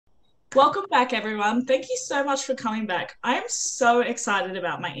Welcome back, everyone. Thank you so much for coming back. I am so excited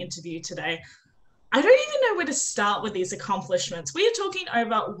about my interview today. I don't even know where to start with these accomplishments. We are talking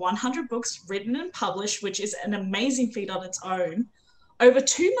over 100 books written and published, which is an amazing feat on its own. Over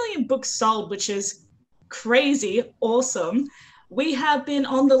 2 million books sold, which is crazy awesome. We have been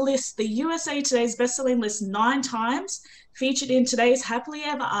on the list, the USA Today's bestselling list, 9 times, featured in today's Happily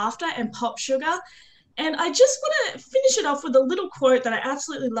Ever After and Pop Sugar. And I just want to finish it off with a little quote that I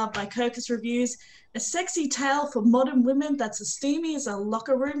absolutely love by Kirkus Reviews. A sexy tale for modern women that's as steamy as a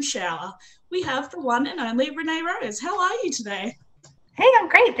locker room shower. We have the one and only Renee Rose. How are you today? Hey, I'm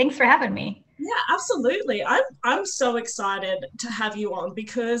great. Thanks for having me. Yeah, absolutely. I'm so excited to have you on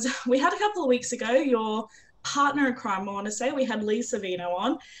because we had a couple of weeks ago your partner in crime, I want to say. We had Lisa Vino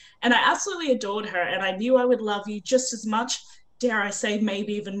on, and I absolutely adored her, and I knew I would love you just as much. Dare I say,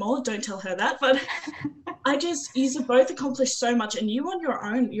 maybe even more. Don't tell her that. But you have both accomplished so much, and you on your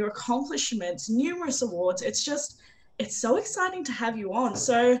own, your accomplishments, numerous awards. It's so exciting to have you on.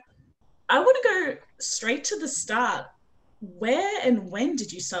 So I want to go straight to the start. Where and when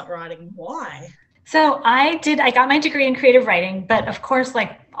did you start writing? Why? I got my degree in creative writing, but of course,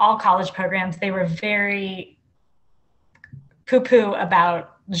 like all college programs, they were very poo-poo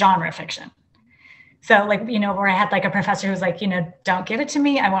about genre fiction. So where I had like a professor who was like, don't give it to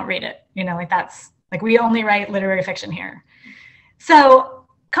me, I won't read it. That's like, we only write literary fiction here. So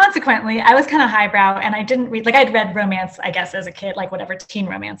consequently, I was kind of highbrow and I didn't read, like I'd read romance, I guess, as a kid, like whatever teen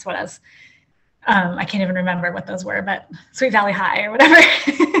romance was. I can't even remember what those were, but Sweet Valley High or whatever.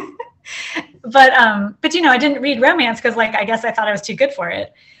 but I didn't read romance because I guess I thought I was too good for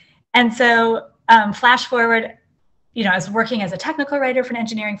it. And so flash forward, I was working as a technical writer for an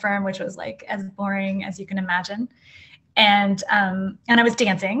engineering firm, which was like as boring as you can imagine. And I was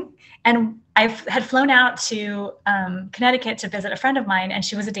dancing, and I had flown out to Connecticut to visit a friend of mine, and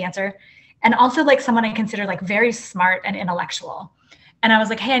she was a dancer, and also like someone I consider like very smart and intellectual. And I was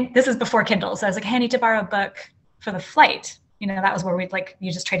like, hey, this is before Kindle. So I was like, hey, I need to borrow a book for the flight. That was where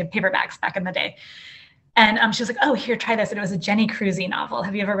you just traded paperbacks back in the day. And she was like, oh, here, try this. And it was a Jenny Cruzy novel.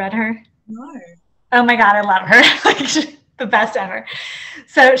 Have you ever read her? No. Oh my God, I love her. Like the best ever.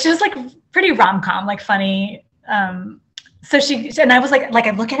 So she was like pretty rom-com, like funny. And I was like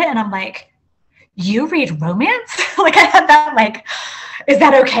I look at it and I'm like, you read romance? Like I had that like, is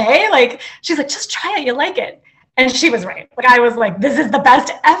that okay? Like, she's like, just try it, you'll like it. And she was right. Like, I was like, this is the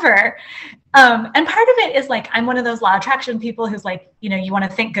best ever. And part of it is like, I'm one of those law attraction people who's like, you want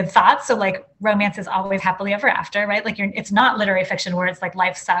to think good thoughts. So like romance is always happily ever after, right? Like it's not literary fiction where it's like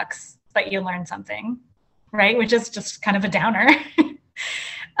life sucks, but you learn something, right? Which is just kind of a downer.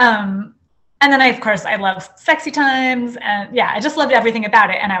 And then of course, I love sexy times. And yeah, I just loved everything about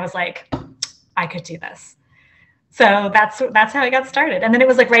it. And I was like, I could do this. So that's how I got started. And then it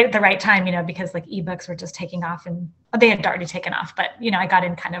was like right at the right time, because like ebooks were just taking off, and they had already taken off, but I got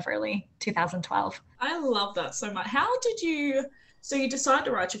in kind of early 2012. I love that so much. So you decided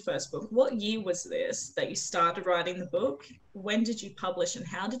to write your first book. What year was this that you started writing the book? When did you publish, and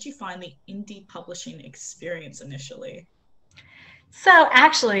how did you find the indie publishing experience initially? Yeah,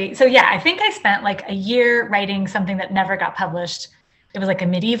 I think I spent like a year writing something that never got published. It was like a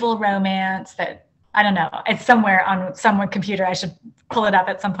medieval romance that, I don't know, it's somewhere on some computer. I should pull it up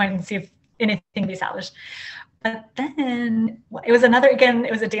at some point and see if anything can be salvaged. But then it was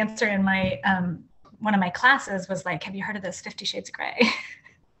it was a dancer in my, one of my classes was like, have you heard of this 50 Shades of Grey?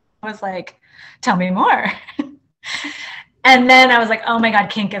 I was like, tell me more. And then I was like, oh my God,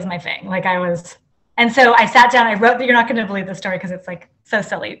 kink is my thing. And so I sat down, I wrote, you're not going to believe the story because it's like so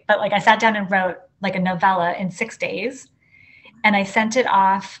silly, but like I sat down and wrote like a novella in 6 days, and I sent it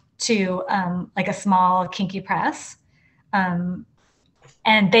off to like a small kinky press. And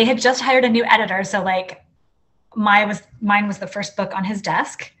they had just hired a new editor. So like mine was the first book on his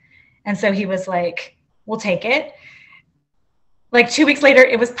desk. And so he was like, we'll take it. Like 2 weeks later,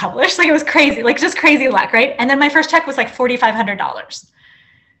 it was published. Like it was crazy, like just crazy luck, right? And then my first check was like $4,500.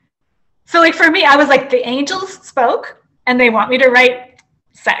 So like for me, I was like, the angels spoke and they want me to write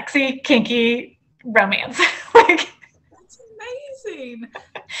sexy, kinky romance. Like, that's amazing.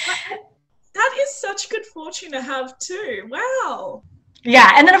 That is such good fortune to have too. Wow.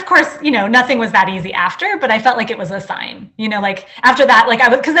 Yeah. And then of course, nothing was that easy after, but I felt like it was a sign, like after that, like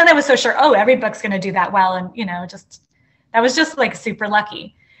because then I was so sure, oh, every book's going to do that well. And, that was just like super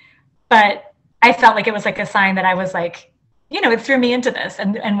lucky. But I felt like it was like a sign that I was like, it threw me into this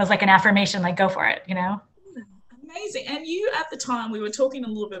and was like an affirmation, like go for it, Amazing. And you, at the time, we were talking a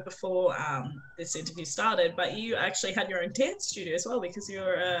little bit before this interview started, but you actually had your own dance studio as well because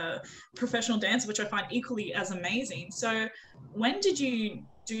you're a professional dancer, which I find equally as amazing. So when did you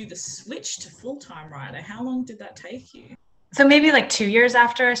do the switch to full-time writer? How long did that take you? So maybe like 2 years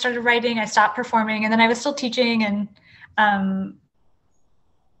after I started writing, I stopped performing, and then I was still teaching, and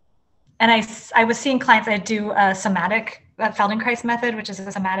I was seeing clients. I do a somatic Feldenkrais method, which is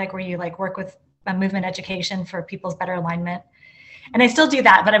a somatic where you like work with movement education for people's better alignment. And I still do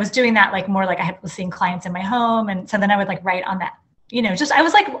that, but I was doing that like more like was seeing clients in my home. And so then I would like write on that, I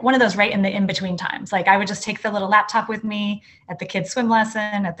was like one of those right in the in-between times. Like I would just take the little laptop with me at the kids' swim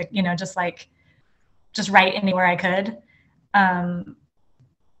lesson, at the, just write anywhere I could. And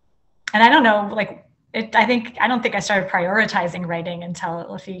I don't know, like I don't think I started prioritizing writing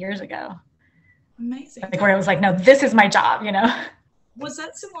until a few years ago. Amazing. Like where it was like, no, this is my job, Was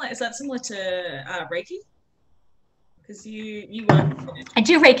that similar? Is that similar to Reiki? Because you work. I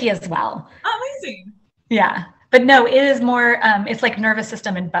do Reiki as well. Oh, amazing. Yeah, but no, it is more. It's like nervous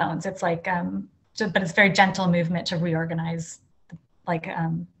system and bones. It's like, but it's very gentle movement to reorganize, like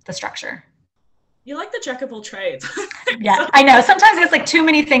the structure. You're like the jack of all trades. Yeah, I know. Sometimes there's like too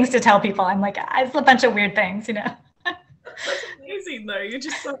many things to tell people. I'm like, it's a bunch of weird things, That's amazing, though. You're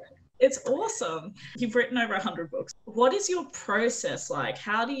just like. It's awesome. You've written over 100 books. What is your process like?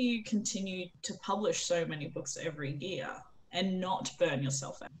 How do you continue to publish so many books every year and not burn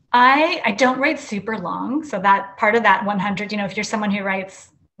yourself out? I don't write super long. So that part of that 100, if you're someone who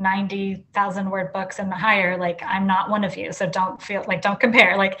writes 90,000 word books and higher, like I'm not one of you. So don't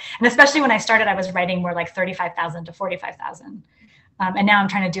compare. Like, and especially when I started, I was writing more like 35,000 to 45,000. And now I'm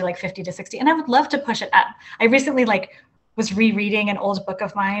trying to do like 50 to 60. And I would love to push it up. I recently was rereading an old book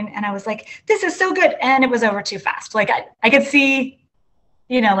of mine, and I was like, this is so good. And it was over too fast. Like I could see,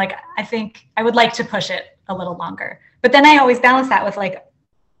 I think I would like to push it a little longer, but then I always balance that with like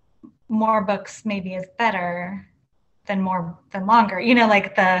more books maybe is better than longer,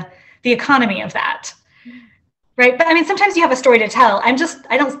 like the economy of that. Right. But I mean, sometimes you have a story to tell. I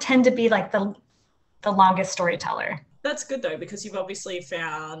don't tend to be like the longest storyteller. That's good though, because you've obviously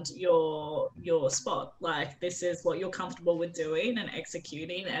found your spot. Like this is what you're comfortable with doing and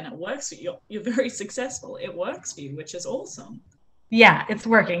executing, and it works for you. You're very successful. It works for you, which is awesome. Yeah, it's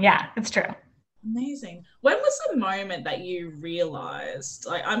working. Yeah, it's true. Amazing. When was the moment that you realized,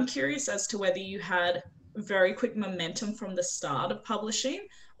 like, I'm curious as to whether you had very quick momentum from the start of publishing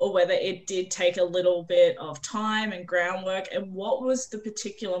or whether it did take a little bit of time and groundwork, and what was the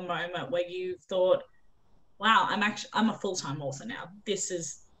particular moment where you thought, wow, I'm a full-time author now. This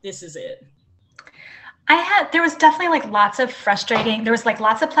is it. There was definitely like lots of there was like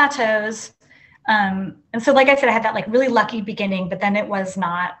lots of plateaus. And so, like I said, I had that like really lucky beginning, but then it was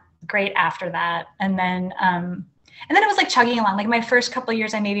not great after that. And then it was like chugging along. Like my first couple of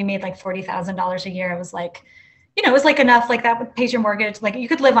years, I maybe made like $40,000 a year. It was like, it was like enough, like that pays your mortgage. Like you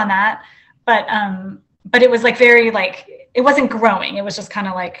could live on that. But it was like very, like, it wasn't growing. It was just kind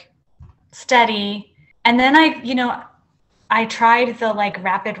of like steady. And then I tried the like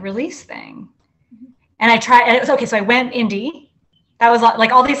rapid release thing, and it was okay. So I went indie. That was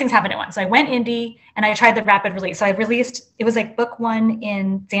like all these things happened at once. So I went indie and I tried the rapid release. So I released, it was like book 1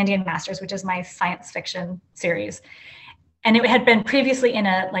 in Zandian Masters, which is my science fiction series. And it had been previously in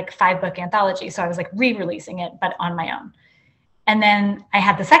a like 5-book anthology. So I was like re-releasing it, but on my own. And then I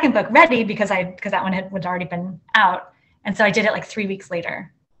had the second book ready because that one had already been out. And so I did it like 3 weeks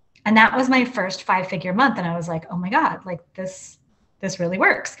later. And that was my first 5-figure month. And I was like, oh my God, like this really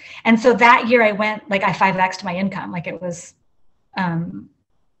works. And so that year I went, like I 5x'd my income. Like it was,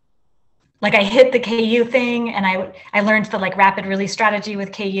 like I hit the KU thing, and I learned the like rapid release strategy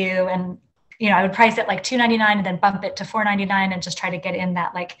with KU, and, I would price it like $2.99 and then bump it to $4.99 and just try to get in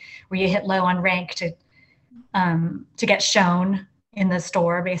that, like where you hit low on rank to get shown in the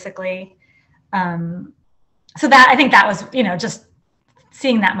store basically. So that, I think that was, just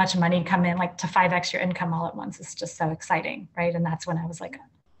seeing that much money come in, like to 5x your income all at once is just so exciting, right? And that's when I was like,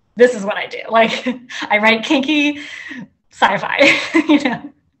 this is what I do. Like I write kinky sci-fi,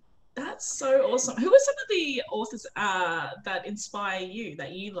 That's so awesome. Who are some of the authors that inspire you,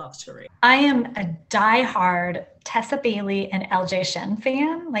 that you love to read? I am a diehard Tessa Bailey and LJ Shen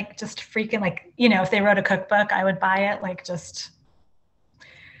fan. Like just freaking like, if they wrote a cookbook, I would buy it. Like just,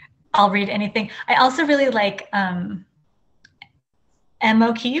 I'll read anything. I also really like Molly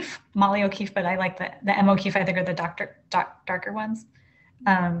O'Keefe, but I like the M. O'Keefe, I think, are the darker ones.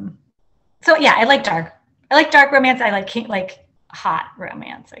 So yeah, I like dark romance. I like hot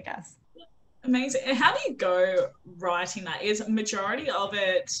romance, I guess. Amazing. And how do you go writing that? Is majority of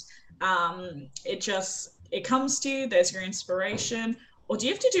it, it comes to you, there's your inspiration, or do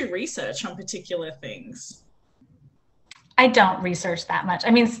you have to do research on particular things? I don't research that much. I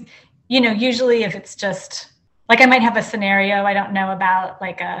mean, usually if it's just Like I might have a scenario I don't know about,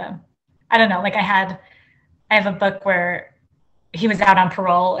 like I don't know, like I have a book where he was out on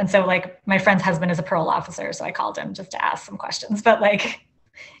parole. And so like my friend's husband is a parole officer. So I called him just to ask some questions, but like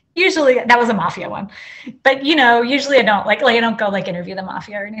usually that was a mafia one, but you know, usually I don't like I don't go like interview the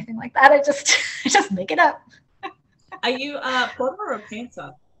mafia or anything like that. I just make it up. Are you a plotter or a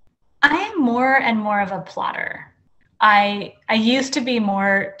pantser? I am more and more of a plotter. I used to be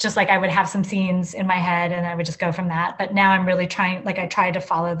more just like I would have some scenes in my head and I would just go from that. But now I'm really trying, like I try to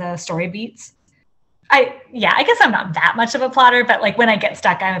follow the story beats. I guess I'm not that much of a plotter, but like when I get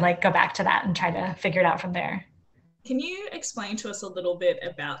stuck, I would like go back to that and try to figure it out from there. Can you explain to us a little bit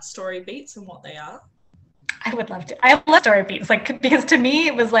about story beats and what they are? I would love to. I love story beats, like, because to me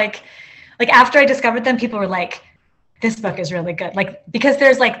it was like after I discovered them, people were like, this book is really good. Like, because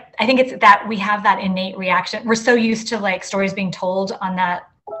there's like, I think it's that we have that innate reaction. We're so used to like stories being told on that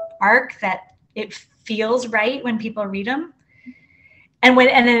arc that it feels right when people read them. And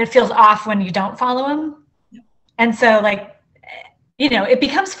then it feels off when you don't follow them. And so like, you know, it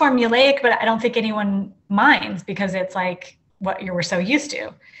becomes formulaic, but I don't think anyone minds because it's like what we're so used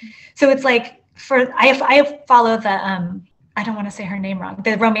to. So it's like I follow the, I don't want to say her name wrong,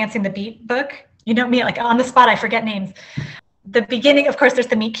 the Romancing the Beat book. You know me, like on the spot, I forget names. The beginning, of course, there's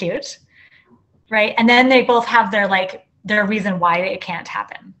the meet cute, right? And then they both have their reason why it can't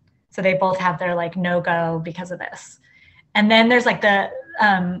happen. So they both have their like no-go because of this. And then there's like the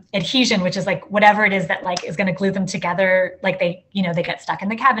adhesion, which is like whatever it is that like is going to glue them together. Like they get stuck in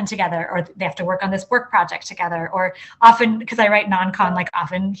the cabin together, or they have to work on this work project together, or often, because I write non-con, like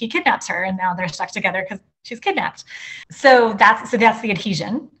often he kidnaps her and now they're stuck together because she's kidnapped. So that's the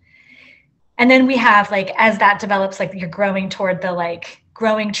adhesion. And then we have like, as that develops, like you're growing toward the like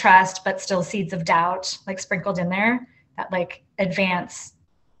growing trust, but still seeds of doubt, like sprinkled in there, that like advance,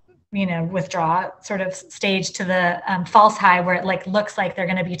 you know, withdraw sort of stage to the false high, where it like looks like they're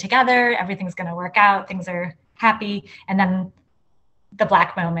going to be together. Everything's going to work out. Things are happy. And then the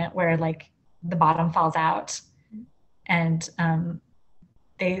black moment where like the bottom falls out and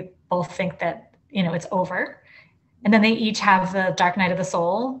they both think that, you know, it's over. And then they each have the dark night of the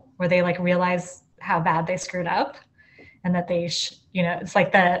soul, where they like realize how bad they screwed up, and that they, you know, it's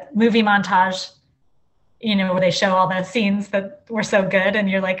like the movie montage, you know, where they show all the scenes that were so good, and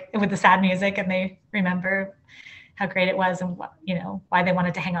you're like with the sad music, and they remember how great it was and what, you know, why they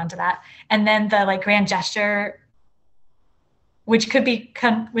wanted to hang on to that. And then the like grand gesture, which could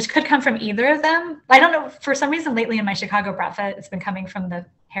come from either of them. I don't know, for some reason lately in my Chicago Bratva, it's been coming from the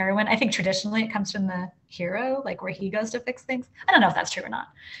heroine. I think traditionally it comes from the hero, like where he goes to fix things. I don't know if that's true or not,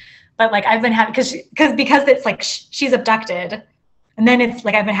 but like I've been having, because it's like she's abducted, and then it's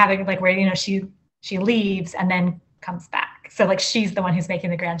like I've been having like where, you know, she leaves and then comes back. So like she's the one who's making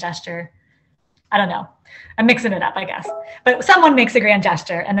the grand gesture. I don't know. I'm mixing it up, I guess. But someone makes a grand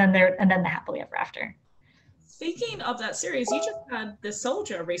gesture, and then the happily ever after. Speaking of that series, you just had The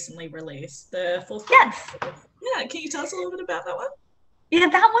Soldier recently released, the fourth. Yes. Yeah, can you tell us a little bit about that one? Yeah,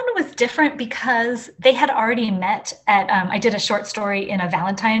 that one was different because they had already met at, I did a short story in a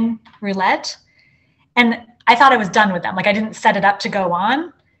Valentine roulette, and I thought I was done with them. Like I didn't set it up to go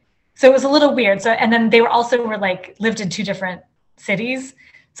on. So it was a little weird. So, and then they were like lived in two different cities.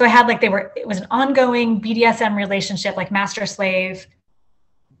 So I had like, it was an ongoing BDSM relationship, like master slave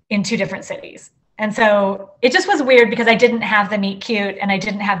in two different cities. And so it just was weird because I didn't have the meet cute and I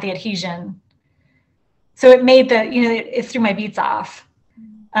didn't have the adhesion. So it made it threw my beats off,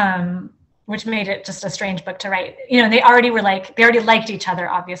 which made it just a strange book to write. You know, they already liked each other,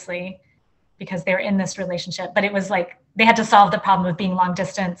 obviously, because they were in this relationship, but it was like, they had to solve the problem of being long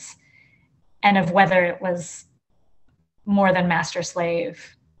distance and of whether it was more than master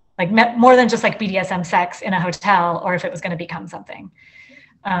slave, like more than just like BDSM sex in a hotel, or if it was going to become something.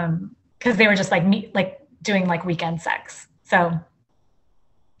 Because they were just like doing like weekend sex. So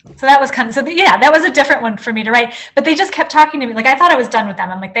that was that was a different one for me to write, but they just kept talking to me. Like I thought I was done with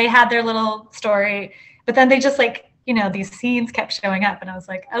them. I'm like, they had their little story, but then they just like, you know, these scenes kept showing up, and I was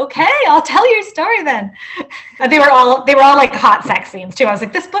like, okay, I'll tell your story then. They were all like hot sex scenes too. I was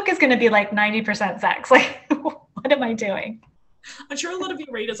like, this book is going to be like 90% sex. Like, what am I doing? I'm sure a lot of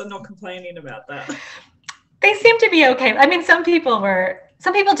your readers are not complaining about that. They seem to be okay. I mean, some people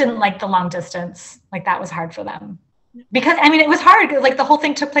didn't like the long distance. Like that was hard for them. Because I mean, it was hard. Like the whole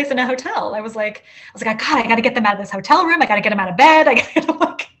thing took place in a hotel. I was like, God, I got to get them out of this hotel room. I got to get them out of bed. I got to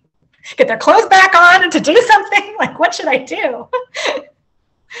like get their clothes back on and to do something. Like, what should I do?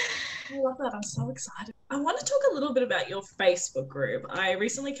 I love that. I'm so excited. I want to talk a little bit about your Facebook group. I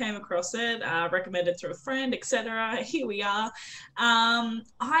recently came across it, recommended through a friend, etc. Here we are.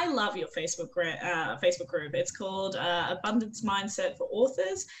 I love your Facebook group. It's called Abundance Mindset for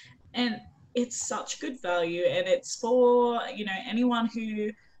Authors, and it's such good value. And it's for anyone who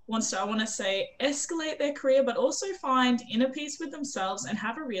wants to, I want to say, escalate their career, but also find inner peace with themselves and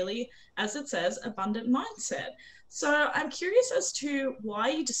have a really, as it says, abundant mindset. So I'm curious as to why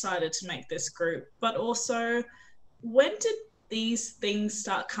you decided to make this group, but also when did these things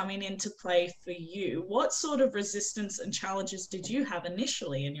start coming into play for you? What sort of resistance and challenges did you have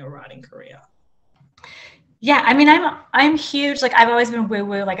initially in your writing career? Yeah, I mean, I'm huge. Like I've always been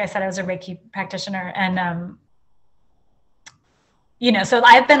woo-woo. Like I said, I was a Reiki practitioner, and so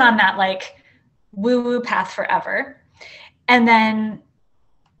I've been on that like woo-woo path forever. And then,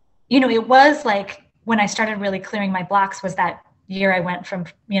 it was like when I started really clearing my blocks was that year I went from,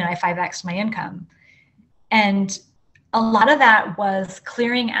 I 5X'd my income. And a lot of that was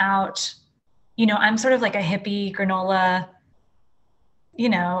clearing out, I'm sort of like a hippie granola,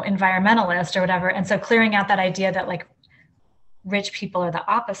 environmentalist or whatever. And so clearing out that idea that like rich people are the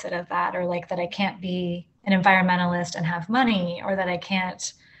opposite of that, or like that I can't be an environmentalist and have money, or that I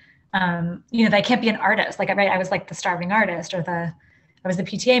can't, that I can't be an artist. Like I was like the starving artist, or I was the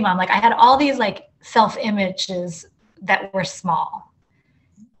PTA mom. Like I had all these like self-images that were small.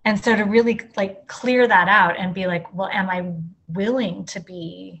 And so to really like clear that out and be like, well, am I willing to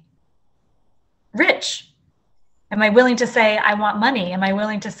be rich? Am I willing to say I want money? Am I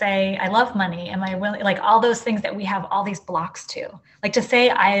willing to say I love money? Am I willing, like all those things that we have all these blocks to, like to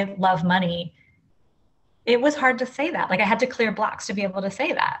say I love money, it was hard to say that. Like I had to clear blocks to be able to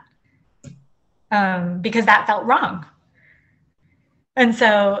say that, because that felt wrong. And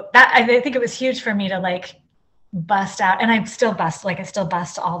so that, I think it was huge for me to like bust out, and I still bust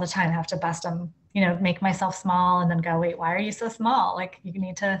all the time. I have to bust them, make myself small and then go, wait, why are you so small? Like you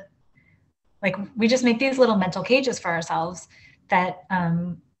need to, like, we just make these little mental cages for ourselves that,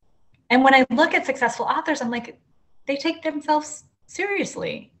 and when I look at successful authors, I'm like, they take themselves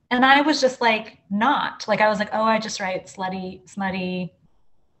seriously. And I was just like, not like, I was like, oh, I just write slutty, smutty,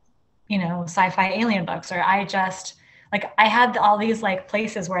 sci-fi alien books, or I just like, I had all these like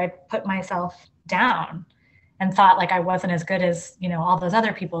places where I put myself down and thought like I wasn't as good as, all those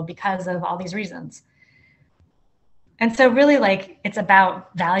other people because of all these reasons. And so really like, it's about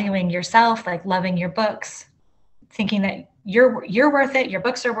valuing yourself, like loving your books, thinking that you're worth it. Your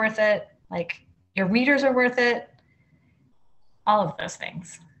books are worth it. Like your readers are worth it. All of those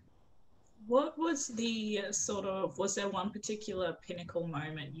things. What was the was there one particular pinnacle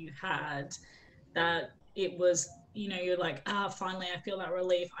moment you had that it was, you're like, finally, I feel that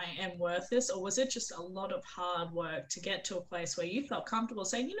relief. I am worth this. Or was it just a lot of hard work to get to a place where you felt comfortable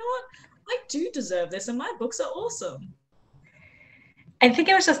saying, you know what, I do deserve this and my books are awesome? I think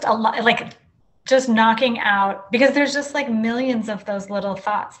it was just a lot, like just knocking out, because there's just like millions of those little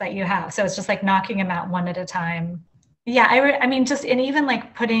thoughts that you have. So it's just like knocking them out one at a time. Yeah. I mean, just, and even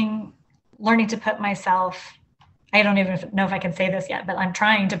like learning to put myself, I don't even know if I can say this yet, but I'm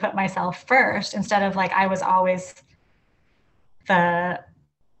trying to put myself first instead of like, I was always the,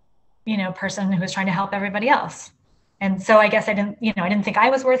 person who was trying to help everybody else. And so I guess I didn't think I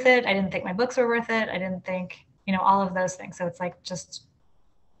was worth it. I didn't think my books were worth it. I didn't think, all of those things. So it's like just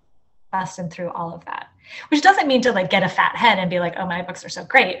busting through all of that, which doesn't mean to like get a fat head and be like, oh, my books are so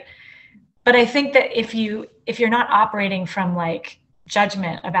great. But I think that if you're not operating from like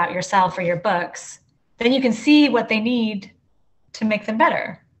judgment about yourself or your books, then you can see what they need to make them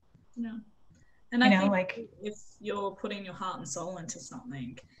better. Yeah. And I think like if you're putting your heart and soul into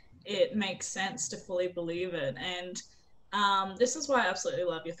something, it makes sense to fully believe it. And this is why I absolutely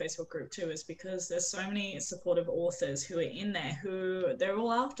love your Facebook group too, is because there's so many supportive authors who are in there who they're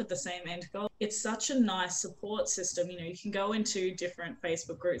all after the same end goal. It's such a nice support system. You can go into different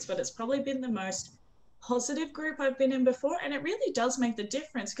Facebook groups, but it's probably been the most positive group I've been in before, and it really does make the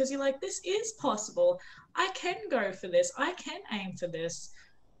difference because you're like, this is possible. I can go for this. I can aim for this.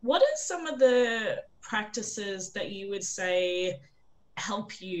 What are some of the practices that you would say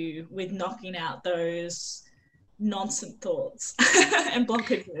help you with knocking out those nonsense thoughts and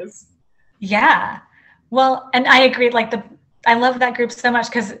blockages? Yeah, well, and I agree, like I love that group so much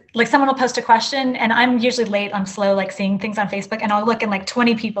because like someone will post a question and I'm usually late, I'm slow, like seeing things on Facebook, and I'll look and like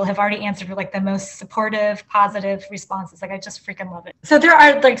 20 people have already answered with like the most supportive, positive responses. Like I just freaking love it. So there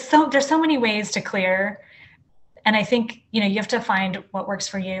are like, there's so many ways to clear. And I think, you have to find what works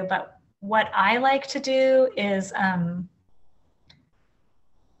for you. But what I like to do is,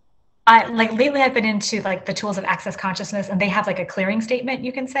 I like lately I've been into like the tools of access consciousness, and they have like a clearing statement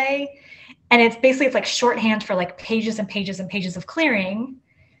you can say. And it's basically, it's like shorthand for like pages and pages and pages of clearing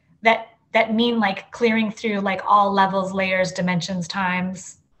that mean like clearing through like all levels, layers, dimensions,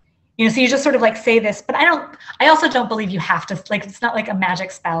 times. You know, so you just sort of like say this, but I also don't believe you have to, like, it's not like a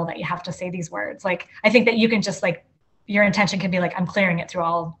magic spell that you have to say these words. Like, I think that you can just like, your intention can be like, I'm clearing it through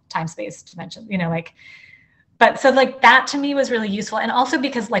all time, space, dimensions, you know, like, but so like that to me was really useful. And also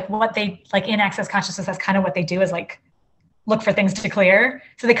because like what they like in access consciousness, that's kind of what they do is like look for things to clear.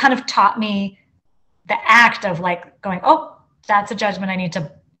 So they kind of taught me the act of like going, oh, that's a judgment I need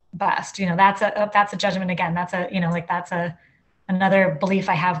to bust. You know, that's a judgment again. That's a, you know, like that's another belief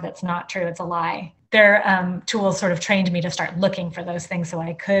I have that's not true. It's a lie. Their tools sort of trained me to start looking for those things so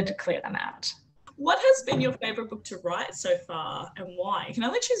I could clear them out. What has been your favorite book to write so far, and why? You can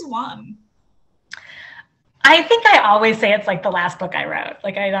only choose one. I think I always say it's like the last book I wrote.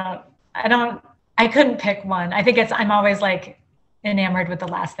 Like I couldn't pick one. I think I'm always like enamored with the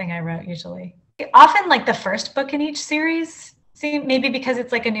last thing I wrote usually. Often like the first book in each series maybe because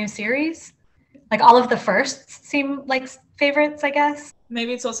it's like a new series, like all of the firsts seem like favorites, I guess.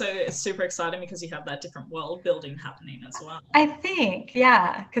 Maybe it's also super exciting because you have that different world building happening as well. I think,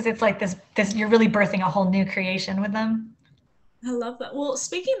 yeah, because it's like this you're really birthing a whole new creation with them. I love that. Well,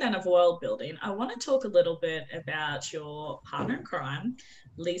 speaking then of world building, I want to talk a little bit about your partner in crime,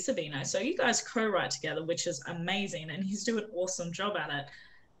 Lee Sabino. So you guys co-write together, which is amazing, and he's doing an awesome job at it.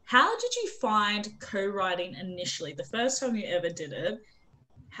 How did you find co-writing initially? The first time you ever did it,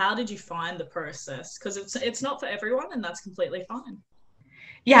 how did you find the process? Because it's not for everyone, and that's completely fine.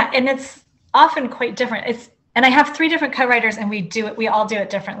 Yeah, and it's often quite different. And I have 3 different co-writers, and we all do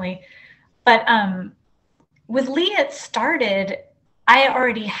it differently. But with Lee, it started, I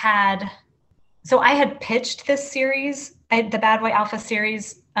had pitched this series, the Bad Boy Alpha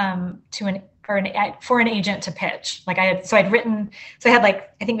series, for an agent to pitch. Like I had like,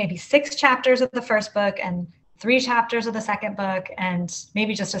 I think maybe 6 chapters of the first book and 3 chapters of the second book, and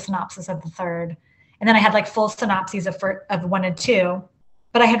maybe just a synopsis of the third. And then I had like full synopses of 1 and 2,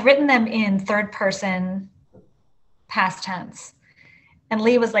 but I had written them in third person past tense. And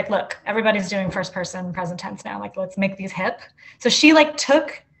Lee was like, look, everybody's doing first person present tense now. Like, let's make these hip. So she like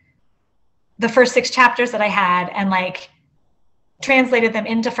took the first 6 chapters that I had and like translated them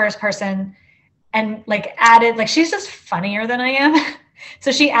into first person and like added, like, she's just funnier than I am.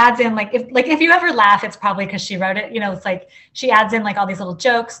 So she adds in like, if you ever laugh, it's probably because she wrote it, you know, it's like, she adds in like all these little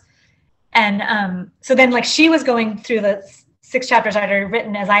jokes. And so then like she was going through the 6 chapters I'd already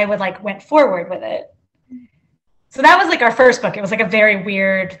written as I would like went forward with it. So that was like our first book. It was like a very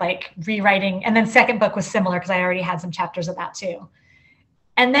weird, like rewriting. And then second book was similar because I already had some chapters of that too.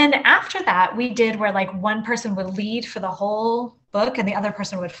 And then after that, we did where like one person would lead for the whole book and the other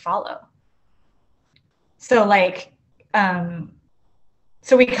person would follow. So like,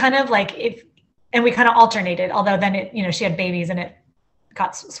 so we kind of like, we kind of alternated, although then it, you know, she had babies and it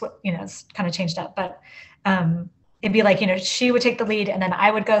got, you know, it's kind of changed up, but it'd be like, you know, she would take the lead and then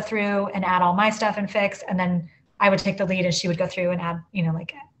I would go through and add all my stuff and fix, and then I would take the lead and she would go through and add, you know,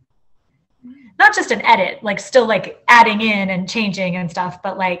 like not just an edit, like still like adding in and changing and stuff,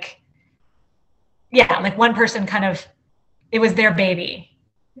 but like, yeah, like one person kind of, it was their baby.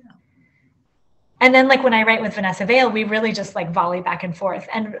 Yeah. And then like when I write with Vanessa Vale, we really just like volley back and forth.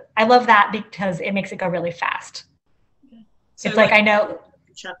 And I love that because it makes it go really fast. Okay. So it's like I know.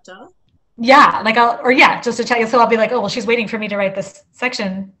 Chapter. Yeah, like just to tell you. So I'll be like, oh, well, she's waiting for me to write this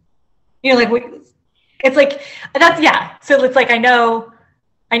section. You know, like it's like, yeah. So it's like, I know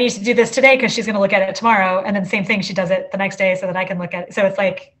I need to do this today because she's going to look at it tomorrow. And then same thing, she does it the next day so that I can look at it. So it's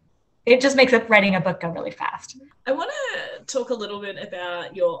like, it just makes writing a book go really fast. I want to talk a little bit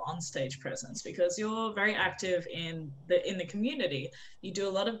about your onstage presence because you're very active in the community. You do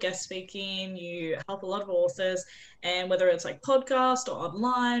a lot of guest speaking, you help a lot of authors, and whether it's like podcast or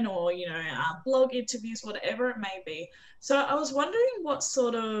online or, you know, blog interviews, whatever it may be. So I was wondering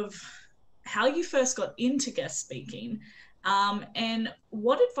how you first got into guest speaking, and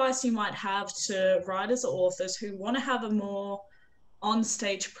what advice you might have to writers or authors who want to have a more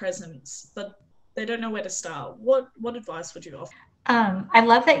on-stage presence, but they don't know where to start. What advice would you offer? I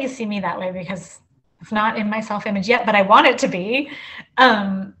love that you see me that way because it's not in my self-image yet, but I want it to be.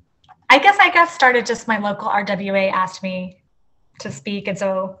 I guess I got started just my local RWA asked me to speak. And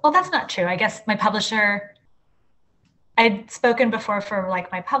so, well, that's not true. I guess my publisher, I'd spoken before for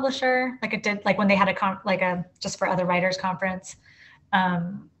like my publisher, like it did, like when they had a just for other writers conference.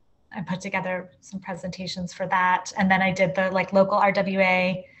 I put together some presentations for that. And then I did the like local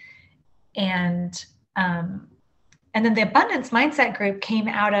RWA, and then the Abundance Mindset group came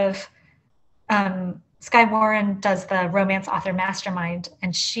out of Sky Warren does the Romance Author Mastermind,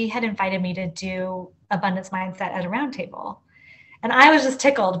 and she had invited me to do abundance mindset at a roundtable. And I was just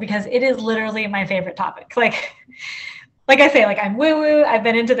tickled because it is literally my favorite topic. Like I say, like I'm woo-woo, I've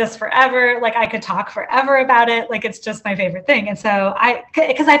been into this forever. Like I could talk forever about it. Like it's just my favorite thing. And so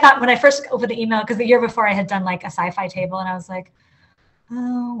because I thought when I first opened the email, because the year before I had done like a sci-fi table, and I was like,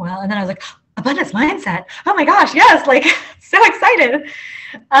 oh, well, and then I was like, abundance mindset. Oh my gosh, yes, like so excited.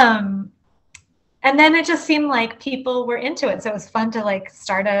 And then it just seemed like people were into it. So it was fun to like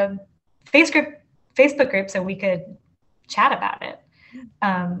start a Facebook group so we could chat about it.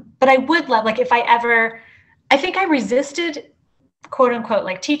 But I would love, like, I think I resisted, quote unquote,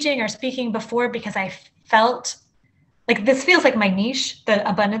 like teaching or speaking before because I felt like this feels like my niche, the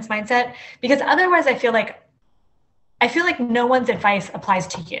abundance mindset, because otherwise I feel like no one's advice applies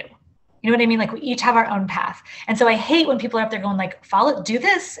to you. You know what I mean? Like we each have our own path. And so I hate when people are up there going like, follow, do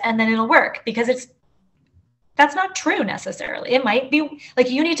this, and then it'll work, because that's not true necessarily. It might be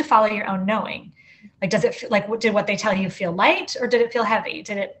like, you need to follow your own knowing. Like, does it feel like, did what they tell you feel light, or did it feel heavy?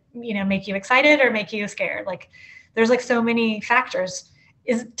 Did it, make you excited or make you scared? Like there's like so many factors.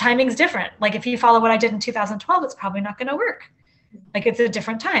 Timing's different. Like if you follow what I did in 2012, it's probably not going to work. Like it's a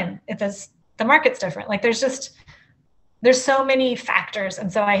different time. The market's different. Like there's so many factors.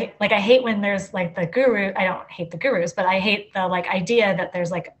 And so I hate when there's like the guru. I don't hate the gurus, but I hate the like idea that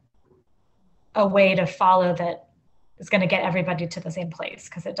there's like a way to follow that is going to get everybody to the same place,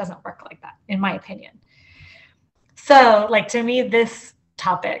 because it doesn't work like that, in my opinion. So like, to me, this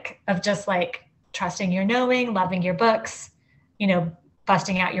topic of just like trusting your knowing, loving your books,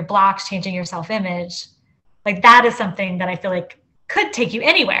 busting out your blocks, changing your self-image, like that is something that I feel like could take you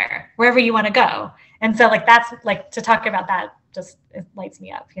anywhere, wherever you want to go. And so like, that's like, to talk about that, just, it lights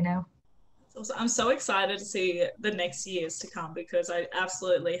me up, So I'm so excited to see the next years to come, because I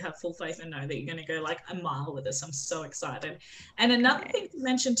absolutely have full faith and know that you're going to go like a mile with this. I'm so excited. And another thing to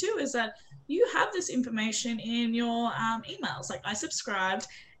mention too is that you have this information in your emails. Like I subscribed,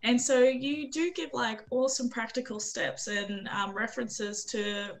 and so you do give like awesome practical steps and references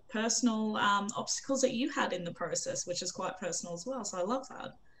to personal obstacles that you had in the process, which is quite personal as well. So I love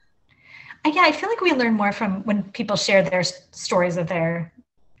that. Yeah, I feel like we learn more from when people share their stories of their,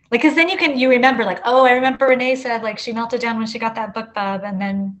 like, because then you remember like, oh, I remember Renee said like she melted down when she got that book bub, and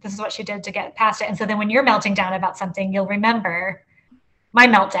then this is what she did to get past it. And so then when you're melting down about something, you'll remember my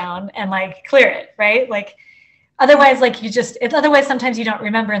meltdown and like clear it, right? Like otherwise, like otherwise sometimes you don't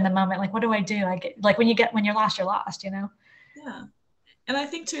remember in the moment. Like, what do I do? Like when you're lost, you're lost, Yeah. And I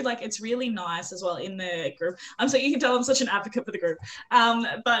think too, like, it's really nice as well in the group. So you can tell I'm such an advocate for the group.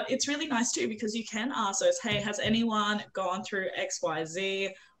 But it's really nice too, because you can ask us, hey, has anyone gone through X, Y, Z?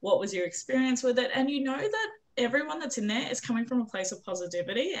 What was your experience with it? And you know that everyone that's in there is coming from a place of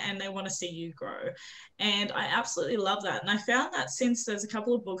positivity, and they want to see you grow. And I absolutely love that. And I found that since there's a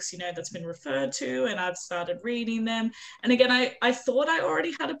couple of books, that's been referred to, and I've started reading them. And again, I thought I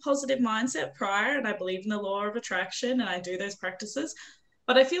already had a positive mindset prior, and I believe in the law of attraction, and I do those practices.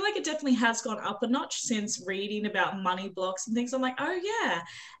 But I feel like it definitely has gone up a notch since reading about money blocks and things. I'm like, oh yeah.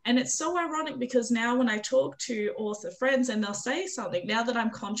 And it's so ironic, because now when I talk to author friends and they'll say something, now that I'm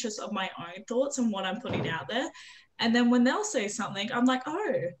conscious of my own thoughts and what I'm putting out there, and then when they'll say something, I'm like,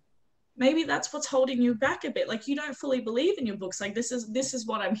 oh, maybe that's what's holding you back a bit. Like, you don't fully believe in your books. Like, this is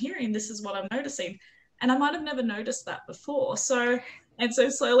what I'm hearing. This is what I'm noticing. And I might have never noticed that before. So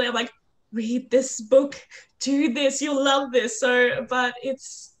slowly I'm like, read this book, do this, you'll love this. So, but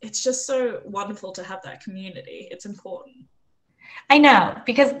it's just so wonderful to have that community. It's important. I know,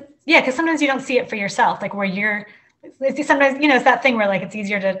 because sometimes you don't see it for yourself, like where sometimes, it's that thing where like, it's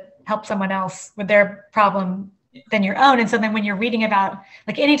easier to help someone else with their problem than your own. And so then when you're reading about,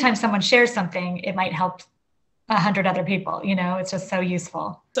 like, anytime someone shares something, it might help 100 other people, it's just so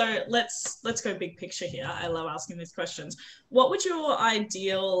useful. So let's go big picture here. I love asking these questions. What would your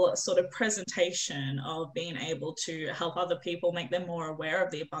ideal sort of presentation of being able to help other people, make them more aware of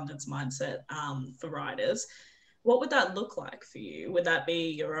the abundance mindset for writers? What would that look like for you? Would that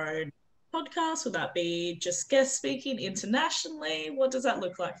be your own podcast? Would that be just guest speaking internationally? What does that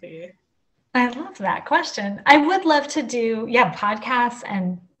look like for you? I love that question. I would love to do, podcasts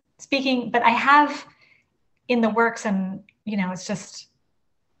and speaking, but I have in the works, and it's just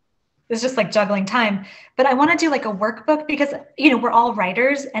like juggling time, but I want to do like a workbook, because we're all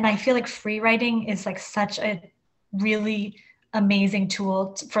writers, and I feel like free writing is like such a really amazing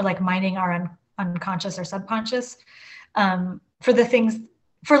tool for like mining our unconscious or subconscious for the things,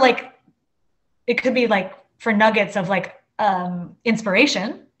 for like, it could be like for nuggets of like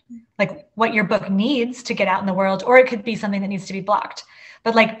inspiration, like what your book needs to get out in the world, or it could be something that needs to be blocked.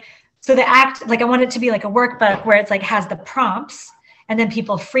 But like So the act, like I want it to be like a workbook where it's like has the prompts and then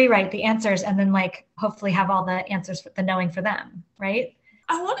people free write the answers and then like hopefully have all the answers, the knowing for them, right?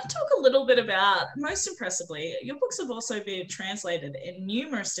 I want to talk a little bit about, most impressively, your books have also been translated in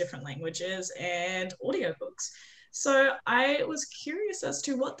numerous different languages and audiobooks. So I was curious as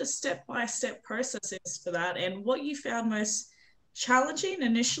to what the step-by-step process is for that and what you found most challenging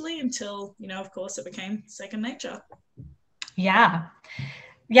initially until, you know, of course, it became second nature. Yeah,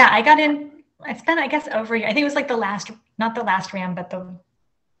 I spent, I guess, over a year. I think it was like not the last RAM, but the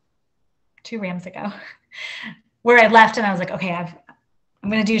 2 RAMs ago, where I left and I was like, okay, I'm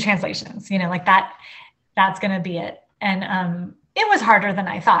going to do translations, you know, like that's going to be it. And it was harder than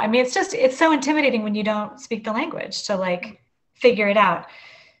I thought. I mean, it's so intimidating when you don't speak the language to like figure it out.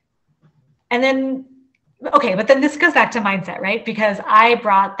 And then, okay, but then this goes back to mindset, right? Because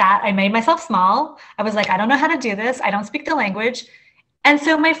I made myself small. I was like, I don't know how to do this. I don't speak the language. And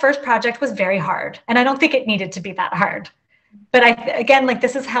so my first project was very hard. And I don't think it needed to be that hard. But again, like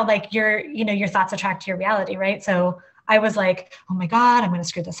this is how like your thoughts attract your reality, right? So I was like, oh my God, I'm going to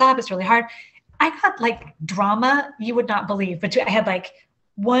screw this up. It's really hard. I got like drama you would not believe. But I had like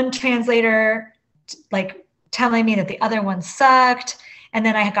one translator like telling me that the other one sucked. And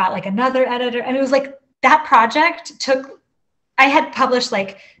then I got like another editor. And it was like that project I had published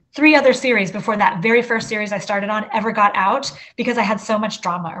like 3 other series before that very first series I started on ever got out because I had so much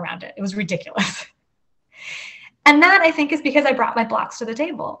drama around it. It was ridiculous. And that I think is because I brought my blocks to the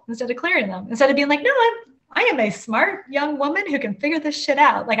table instead of clearing them, instead of being like, no, I am a smart young woman who can figure this shit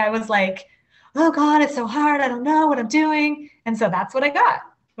out. Like I was like, oh God, it's so hard. I don't know what I'm doing. And so that's what I got.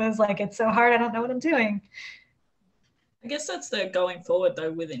 It was like, it's so hard. I don't know what I'm doing. I guess that's the going forward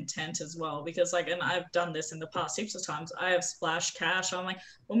though with intent as well, because like, and I've done this in the past heaps of times. I have splashed cash. I'm like,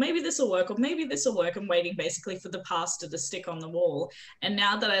 well, maybe this will work, or maybe this will work. I'm waiting basically for the pasta to stick on the wall. And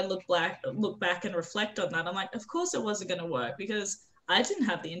now that I look back and reflect on that, I'm like, of course it wasn't going to work because I didn't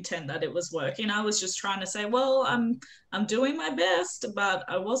have the intent that it was working. I was just trying to say, well, I'm doing my best, but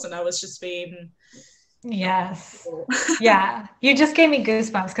I wasn't. I was just being. Yes. Yeah. You just gave me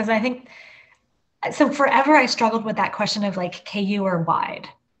goosebumps because I think. So forever I struggled with that question of like KU or wide,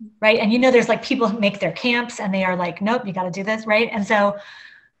 right? And there's like people who make their camps and they are like, nope, you got to do this, right? And so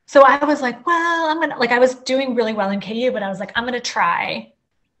I was like, well, I was doing really well in KU, but I was like, I'm going to try.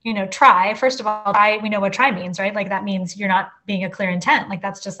 First of all, we know what try means, right? Like that means you're not being a clear intent. Like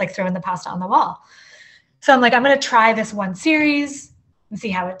that's just like throwing the pasta on the wall. So I'm like, I'm going to try this one series and see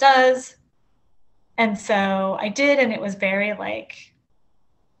how it does. And so I did, and it was very like,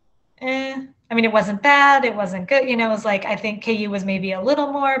 I mean, it wasn't bad. It wasn't good. It was like, I think KU was maybe a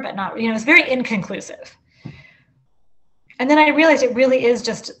little more, but not, it was very inconclusive. And then I realized it really is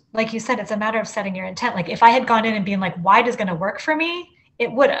just, like you said, it's a matter of setting your intent. Like if I had gone in and being like, wide is going to work for me,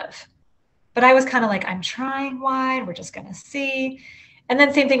 it would have. But I was kind of like, I'm trying wide. We're just going to see. And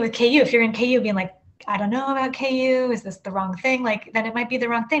then same thing with KU. If you're in KU being like, I don't know about KU. Is this the wrong thing? Like, then it might be the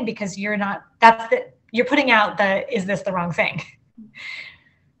wrong thing because you're putting out is this the wrong thing?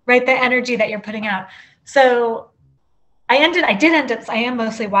 Right? The energy that you're putting out. So I am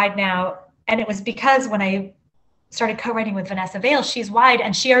mostly wide now. And it was because when I started co-writing with Vanessa Vale, she's wide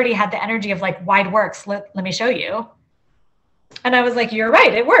and she already had the energy of like, wide works. Let me show you. And I was like, you're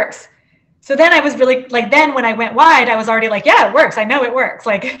right. It works. So then I was really like, then when I went wide, I was already like, yeah, it works. I know it works.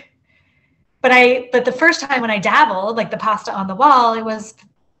 Like, but the first time when I dabbled, like the pasta on the wall, it was,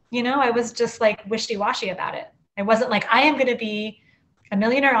 I was just like wishy-washy about it. I wasn't like, I am going to be a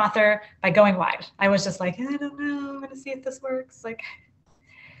millionaire author by going wide. I was just like, I don't know, I'm going to see if this works. Like,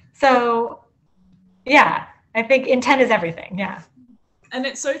 so yeah, I think intent is everything. Yeah. And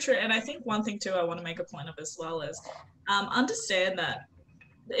it's so true. And I think one thing too, I want to make a point of as well is understand that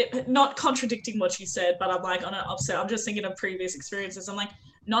not contradicting what you said, but I'm like on an opposite. I'm just thinking of previous experiences. I'm like,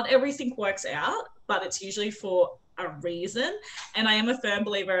 not everything works out, but it's usually for a reason. And I am a firm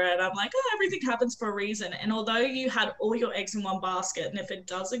believer, and I'm like, oh, everything happens for a reason. And although you had all your eggs in one basket, and if it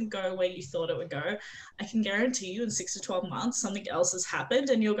doesn't go where you thought it would go, I can guarantee you in 6 to 12 months, something else has happened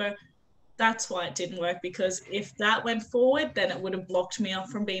and you'll go, that's why it didn't work, because if that went forward, then it would have blocked me off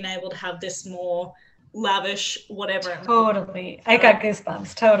from being able to have this more lavish whatever. Totally. I got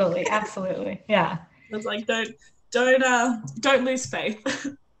goosebumps. Totally. Absolutely. Yeah. It's like, don't lose faith.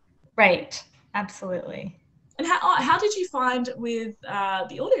 Right. Absolutely. And how did you find with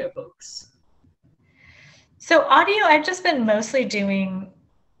the audiobooks? So audio, I've just been mostly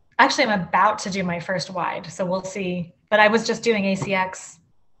actually I'm about to do my first wide, so we'll see. But I was just doing ACX,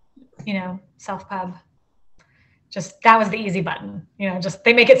 self-pub. just, that was the easy button, just,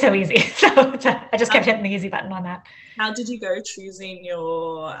 they make it so easy. So I just kept hitting the easy button on that. How did you go choosing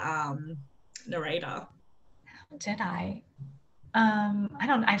your narrator? How did I?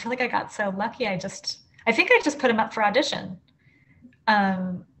 I feel like I got so lucky. I think I just put him up for audition.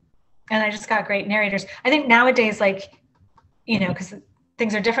 And I just got great narrators. I think nowadays, because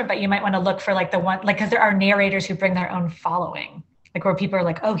things are different, but you might want to look for the one, because there are narrators who bring their own following, where people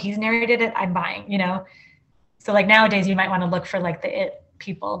are oh, he's narrated it, I'm buying, So nowadays you might want to look for the it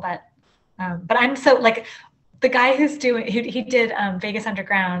people, but I'm so the guy who's doing, he did Vegas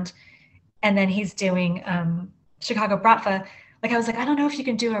Underground, and then he's doing Chicago Bratva. I was I don't know if you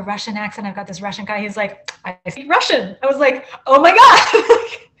can do a Russian accent. I've got this Russian guy. He's I speak Russian. I was oh my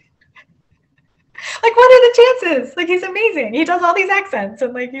God. What are the chances? He's amazing. He does all these accents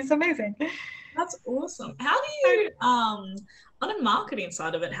and he's amazing. That's awesome. How do you, on a marketing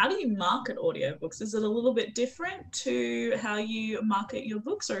side of it, how do you market audiobooks? Is it a little bit different to how you market your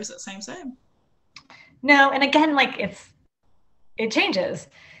books, or is it same? No. And again, it changes.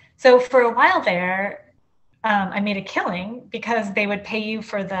 So for a while there, I made a killing because they would pay you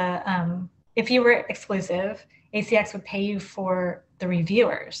for the, if you were exclusive, ACX would pay you for the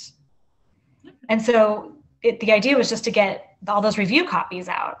reviewers. And so the idea was just to get all those review copies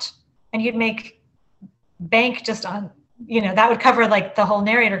out, and you'd make bank just on, that would cover the whole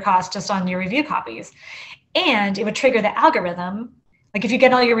narrator cost just on your review copies. And it would trigger the algorithm. If you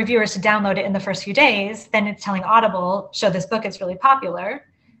get all your reviewers to download it in the first few days, then it's telling Audible, show this book, it's really popular.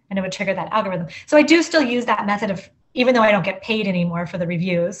 And it would trigger that algorithm. So I do still use that method of, even though I don't get paid anymore for the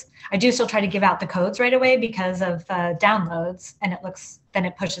reviews, I do still try to give out the codes right away because of downloads, and then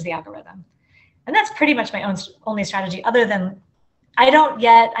it pushes the algorithm. And that's pretty much my only strategy, other than I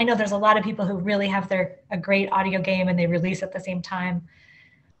know there's a lot of people who really have a great audio game and they release at the same time.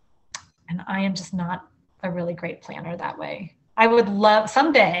 And I am just not a really great planner that way. I would love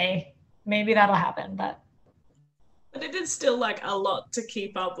someday, maybe that'll happen, but it is still a lot to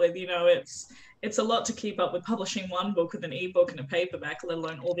keep up with. It's a lot to keep up with publishing one book with an ebook and a paperback, let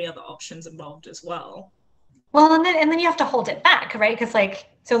alone all the other options involved as well. Well, and then you have to hold it back, right? Because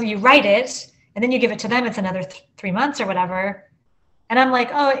so you write it and then you give it to them. It's another 3 months or whatever. And I'm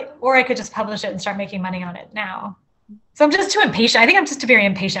oh, or I could just publish it and start making money on it now. So I'm just too impatient. I think I'm just a very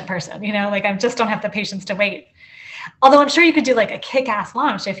impatient person, I just don't have the patience to wait. Although I'm sure you could do a kick-ass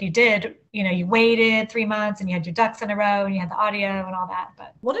launch if you did, you waited 3 months and you had your ducks in a row and you had the audio and all that.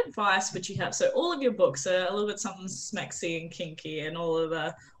 But what advice would you have? So all of your books are a little bit something smexy and kinky and all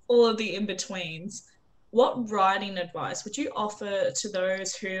of the in-betweens. What writing advice would you offer to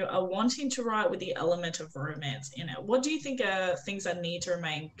those who are wanting to write with the element of romance in it? What do you think are things that need to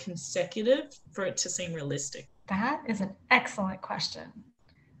remain consecutive for it to seem realistic? That is an excellent question.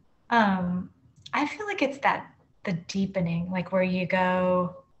 I feel it's the deepening, where you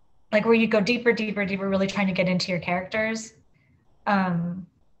go deeper, really trying to get into your characters. And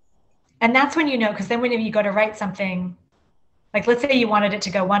that's when because then when you go to write something, let's say you wanted it to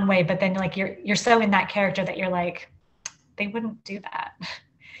go one way, but then you're so in that character that you're they wouldn't do that.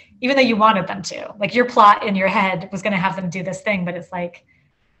 Even though you wanted them to. Your plot in your head was going to have them do this thing, but it's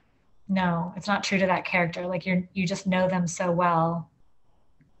no, it's not true to that character. You just know them so well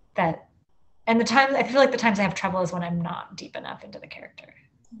that. And I feel the times I have trouble is when I'm not deep enough into the character,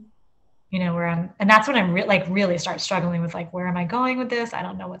 where and that's when I'm really start struggling with where am I going with this? I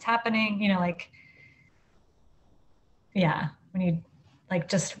don't know what's happening, yeah, when you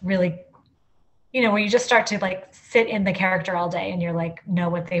just really, where you just start to sit in the character all day and you're know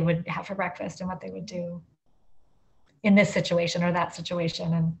what they would have for breakfast and what they would do in this situation or that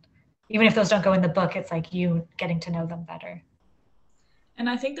situation. And even if those don't go in the book, it's you getting to know them better. And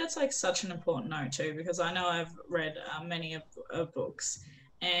I think that's such an important note too, because I know I've read many of books,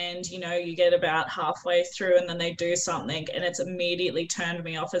 and you get about halfway through and then they do something and it's immediately turned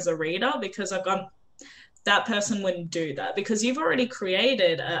me off as a reader, because I've gone, that person wouldn't do that, because you've already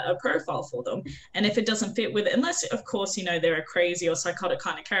created a profile for them. And if it doesn't fit with it, unless of course, they're a crazy or psychotic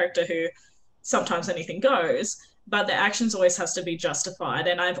kind of character who sometimes anything goes, but the actions always has to be justified.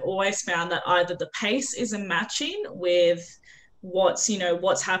 And I've always found that either the pace isn't matching with what's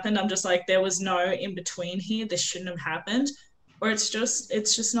happened. I'm just there was no in between here. This shouldn't have happened. Or it's just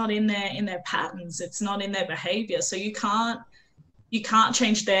not in their patterns. It's not in their behavior. So you can't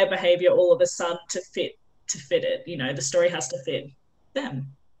change their behavior all of a sudden to fit it. The story has to fit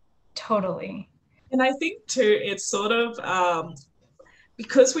them. Totally. And I think too, it's sort of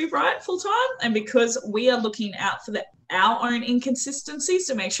because we write full time and because we are looking out for our own inconsistencies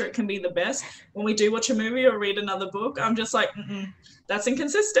to make sure it can be the best, when we do watch a movie or read another book, I'm just like, that's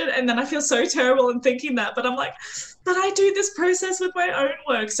inconsistent. And then I feel so terrible in thinking that, but I'm like, but I do this process with my own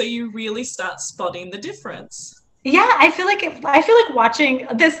work. So you really start spotting the difference. Yeah, I feel like watching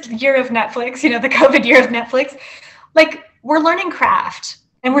this year of Netflix, the COVID year of Netflix, like we're learning craft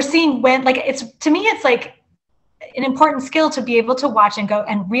and we're seeing when, like, to me, it's like an important skill to be able to watch and go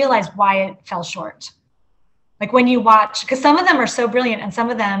and realize why it fell short. Like when you watch, because some of them are so brilliant and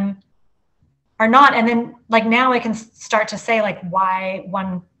some of them are not. And then like now I can start to say like why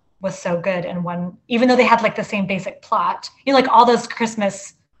one was so good and one, even though they had like the same basic plot, like all those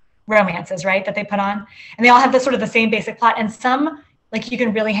Christmas romances, right, that they put on, and they all have this sort of the same basic plot, and some like you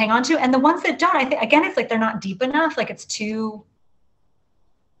can really hang on to, and the ones that don't, I think again it's like they're not deep enough, like it's too,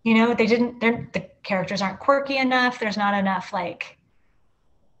 the characters aren't quirky enough, there's not enough like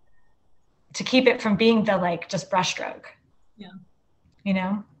to keep it from being the like just brushstroke.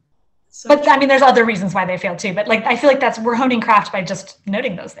 So but I mean there's other reasons why they fail too, but like I feel like we're honing craft by just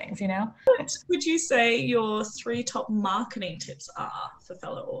noting those things. What would you say your 3 top marketing tips are for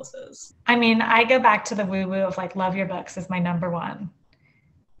fellow authors? I mean, I go back to the woo-woo of like love your books is my number one,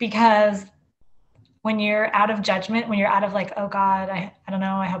 because when you're out of judgment, when you're out of like, oh God, I don't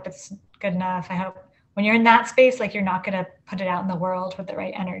know, I hope it's good enough, I hope, when you're in that space, like you're not going to put it out in the world with the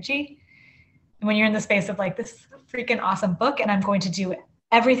right energy. And when you're in the space of like, this is a freaking awesome book and I'm going to do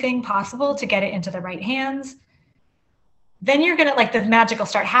everything possible to get it into the right hands, then you're going to like, the magic will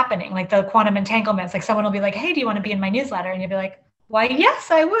start happening, like the quantum entanglements. Like someone will be like, hey, do you want to be in my newsletter? And you'll be like, why,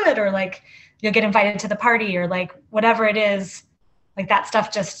 yes, I would. Or like, you'll get invited to the party or like whatever it is, like that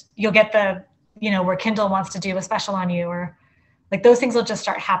stuff, just, you'll get the, where Kindle wants to do a special on you, or like those things will just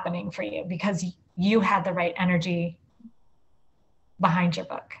start happening for you because you had the right energy behind your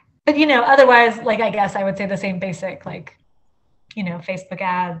book. But, otherwise, like, I guess I would say the same basic, like, Facebook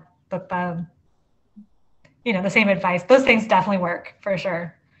ad, BookBub, the same advice. Those things definitely work for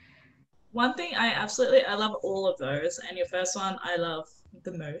sure. One thing I love all of those. And your first one, I love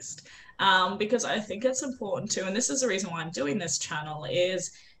the most, because I think it's important too. And this is the reason why I'm doing this channel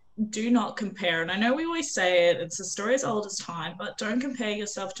is do not compare. And I know we always say it, it's a story as old as time, but don't compare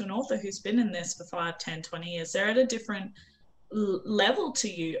yourself to an author who's been in this for 5, 10, 20 years. They're at a different level to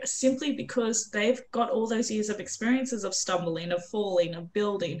you simply because they've got all those years of experiences of stumbling, of falling, of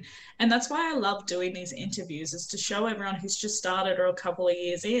building. And that's why I love doing these interviews, is to show everyone who's just started or a couple of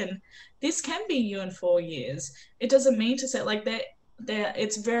years in, this can be you in 4 years. It doesn't mean to say like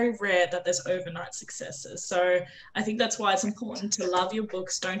it's very rare that there's overnight successes. So I think that's why it's important to love your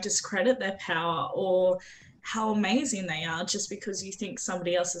books. Don't discredit their power or how amazing they are just because you think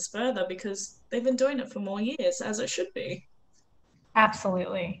somebody else is further, because they've been doing it for more years, as it should be.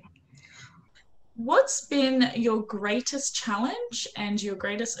 Absolutely. What's been your greatest challenge and your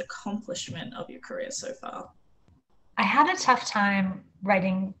greatest accomplishment of your career so far? I had a tough time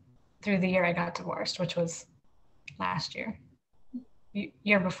writing through the year I got divorced, which was last year.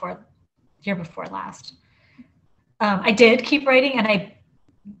 Year before last. I did keep writing, and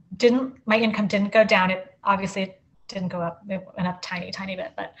my income didn't go down. It obviously didn't go up. It went up tiny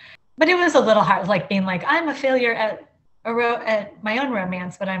bit, but it was a little hard, like being like, I'm a failure at my own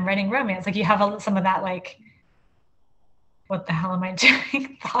romance, but I'm writing romance. Like you have some of that, like, what the hell am I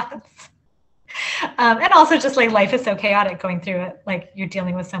doing thoughts. And also just like life is so chaotic going through it. Like you're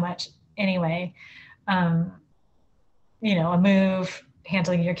dealing with so much anyway. A move,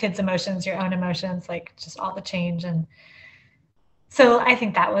 handling your kids' emotions, your own emotions, like just all the change. And so I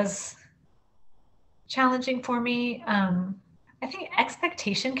think that was challenging for me. I think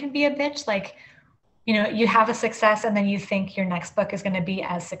expectation can be a bitch. Like, you have a success and then you think your next book is going to be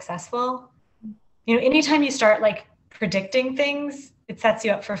as successful. Anytime you start like predicting things, it sets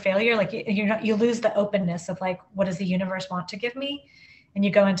you up for failure. Like you lose the openness of like, what does the universe want to give me? And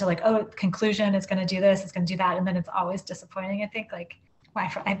you go into like, oh, conclusion, it's going to do this, it's going to do that. And then it's always disappointing. I think like, I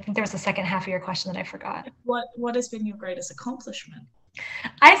think there was the second half of your question that I forgot. What has been your greatest accomplishment?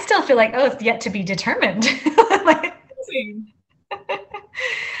 I still feel like, it's yet to be determined.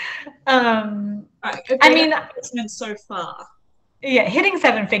 I mean, so far. Yeah, hitting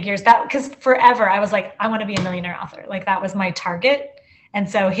 7 figures, because forever I was like, I want to be a millionaire author. Like that was my target. And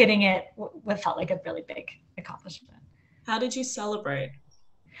so hitting it felt like a really big accomplishment. How did you celebrate?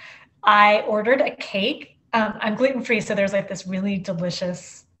 I ordered a cake. I'm gluten-free, so there's like this really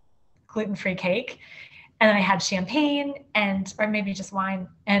delicious gluten-free cake. And then I had champagne or maybe just wine.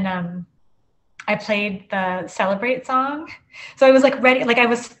 And I played the Celebrate song. So I was like ready, like I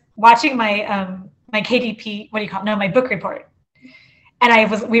was watching my my KDP, what do you call it? No, my book report.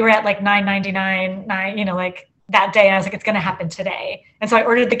 And we were at like $9.99, like that day. And I was like, it's going to happen today. And so I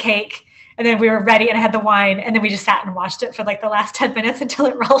ordered the cake, and then we were ready, and I had the wine, and then we just sat and watched it for like the last 10 minutes until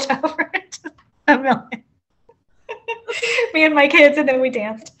it rolled over into a million. Me and my kids, and then we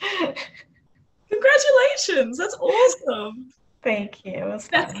danced. Congratulations. That's awesome. Thank you.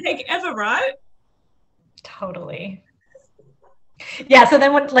 Best cake ever, right? Totally. Yeah. So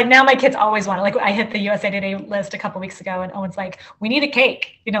then now my kids always want it. Like I hit the USA Today list a couple weeks ago, and Owen's like, we need a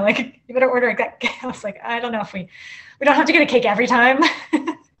cake, like you better order a cake. I was like, I don't know if we don't have to get a cake every time.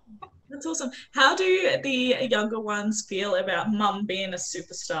 That's awesome. How do the younger ones feel about mum being a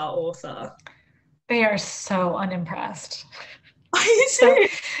superstar author? They are so unimpressed. Are you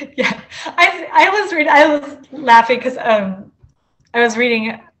serious? Yeah. I was laughing because I was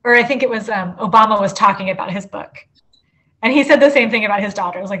reading, or I think it was Obama was talking about his book. And he said the same thing about his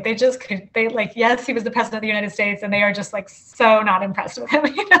daughters. Like yes, he was the president of the United States, and they are just like so not impressed with him.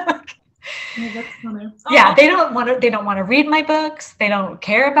 Yeah, that's funny. Yeah, they don't want to read my books. They don't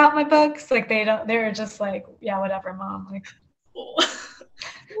care about my books. Like they're just like, yeah, whatever, mom. Like,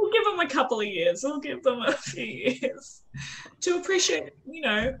 we'll give them a couple of years. We'll give them a few years to appreciate,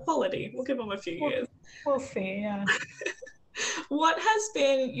 quality. We'll give them a few years. We'll see. Yeah. What has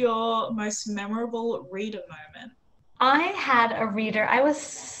been your most memorable reader moment? I had a reader. I was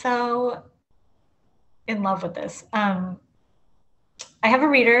so in love with this. I have a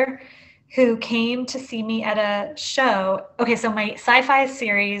reader who came to see me at a show. Okay, so my sci-fi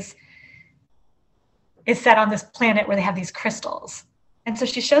series is set on this planet where they have these crystals. And so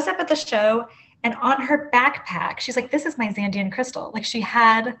she shows up at the show, and on her backpack, she's like, this is my Xandian crystal. Like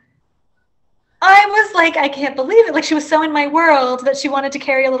I was like, I can't believe it. Like she was so in my world that she wanted to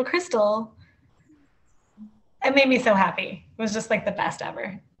carry a little crystal. It made me so happy. It was just like the best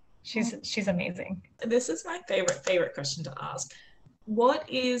ever. She's amazing. This is my favorite question to ask. What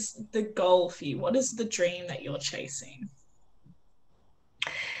is the goal for you? What is the dream that you're chasing?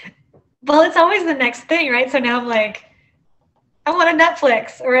 Well, it's always the next thing, right? So now I'm like, I want a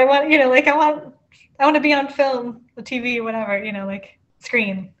Netflix, or I want, I want to be on film, the TV, whatever, like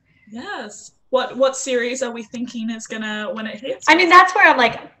screen. Yes. What series are we thinking is gonna, when it hits? I mean, that's where I'm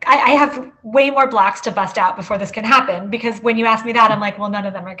like, I have way more blocks to bust out before this can happen, because when you ask me that, I'm like, well, none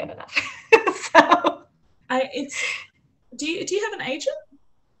of them are good enough. So do you have an agent?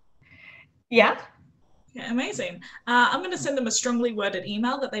 Yeah. Yeah, amazing. I'm going to send them a strongly worded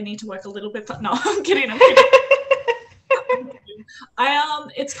email that they need to work a little bit. No, I'm kidding.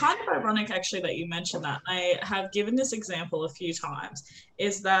 It's kind of ironic actually that you mentioned that. I have given this example a few times,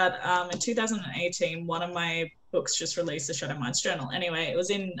 is that in 2018, one of my books just released, the Shadow Minds Journal. Anyway, it was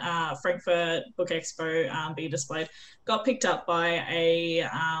in Frankfurt Book Expo, be displayed, got picked up by a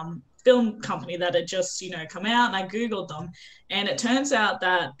film company that had just come out, and I googled them, and it turns out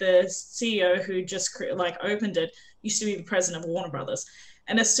that the CEO who just opened it used to be the president of Warner Brothers.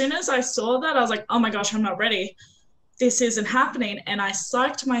 And as soon as I saw that, I was like, oh my gosh, I'm not ready. This isn't happening. And I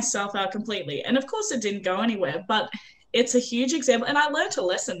psyched myself out completely. And of course it didn't go anywhere, but it's a huge example. And I learned a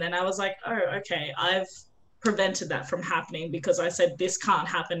lesson then. I was like, oh, okay, I've prevented that from happening because I said, this can't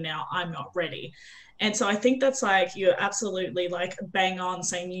happen now. I'm not ready. And so I think that's you're absolutely bang on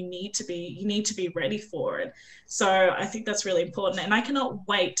saying you need to be ready for it. So I think that's really important. And I cannot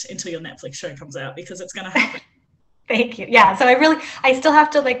wait until your Netflix show comes out, because it's going to happen. Thank you. Yeah. So I still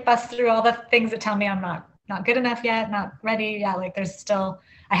have to bust through all the things that tell me I'm not good enough yet, not ready. Yeah. There's still,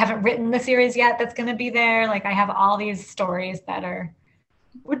 I haven't written the series yet that's going to be there. I have all these stories that are,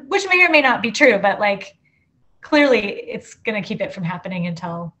 which may or may not be true, but clearly it's going to keep it from happening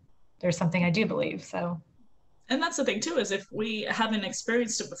until there's something I do believe. So, and that's the thing too, is if we haven't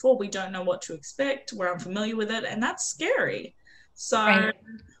experienced it before, we don't know what to expect. We're unfamiliar with it, and that's scary. So right.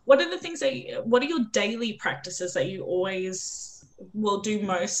 What are your daily practices that you always will do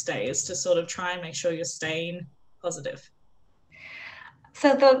most days to sort of try and make sure you're staying positive?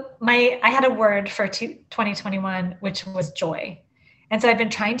 So I had a word for 2021, which was joy. And so I've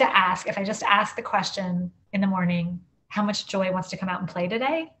been trying to ask, if I just ask the question in the morning, how much joy wants to come out and play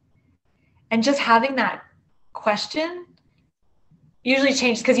today? And just having that question usually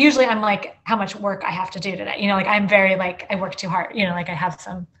changes, because usually I'm like, how much work I have to do today. I'm very I work too hard, I have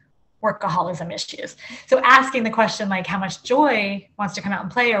some workaholism issues. So asking the question, how much joy wants to come out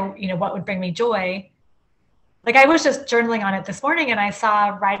and play, or, what would bring me joy? I was just journaling on it this morning, and I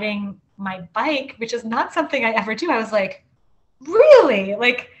saw riding my bike, which is not something I ever do. I was like, really?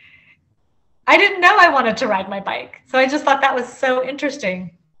 I didn't know I wanted to ride my bike. So I just thought that was so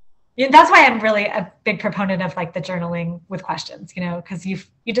interesting. That's why I'm really a big proponent of the journaling with questions, because you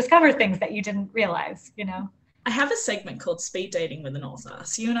discover things that you didn't realize, I have a segment called Speed Dating with an Author.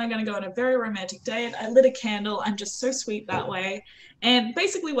 So you and I are going to go on a very romantic date. I lit a candle. I'm just so sweet that way. And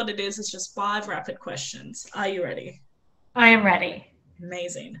basically what it is just 5 rapid questions. Are you ready? I am ready.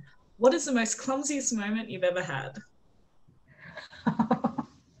 Amazing. What is the most clumsiest moment you've ever had?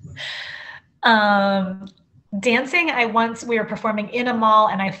 Dancing. We were performing in a mall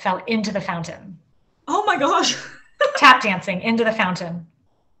and I fell into the fountain. Oh my gosh. Tap dancing into the fountain.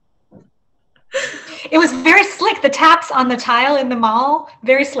 It was very slick. The taps on the tile in the mall,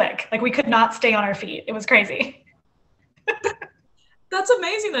 very slick. Like we could not stay on our feet. It was crazy. That's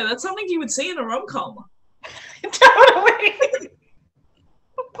amazing though. That's something you would see in a rom-com. Totally.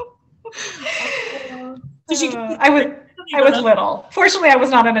 Did you? I was little. Fortunately, I was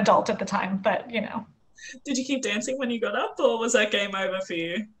not an adult at the time, but you know. Did you keep dancing when you got up, or was that game over for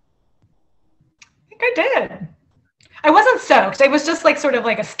you? I think I did. I wasn't soaked. It was just like sort of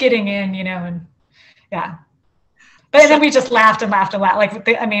like a skidding in, you know, and yeah. But then we just laughed and laughed and laughed. Like,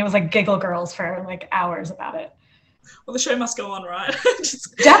 it was like giggle girls for like hours about it. Well, the show must go on, right?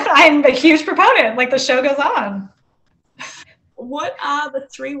 Definitely, I'm a huge proponent. Like the show goes on. What are the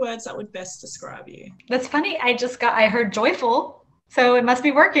 3 words that would best describe you? That's funny. I heard joyful, so it must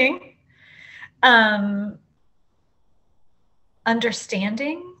be working.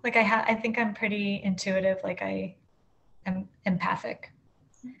 Understanding. Like I think I'm pretty intuitive. Like I am empathic.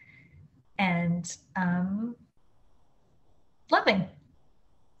 And loving.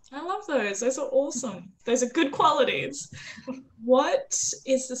 I love those. Those are awesome. Those are good qualities. What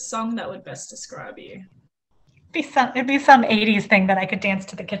is the song that would best describe you? It'd be some 80s thing that I could dance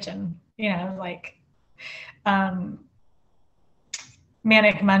to the kitchen, you know, like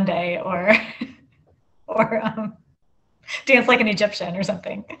Manic Monday or Dance Like an Egyptian or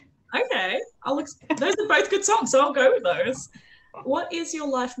something. Okay. Those are both good songs, so I'll go with those. What is your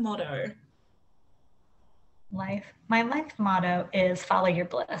life motto? My life motto is follow your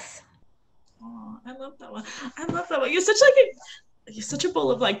bliss. Oh, I love that one. You're such a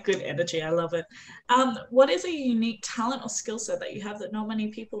ball of like good energy. I love it. What is a unique talent or skill set that you have that not many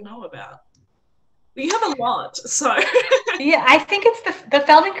people know about? Well, you have a lot, so. Yeah, I think it's the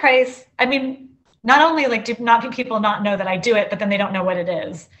Feldenkrais. I mean, not only like do not people not know that I do it, but then they don't know what it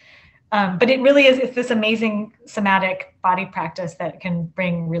is. But it really is. It's this amazing somatic body practice that can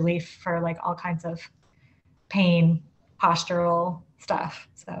bring relief for like all kinds of pain, postural stuff.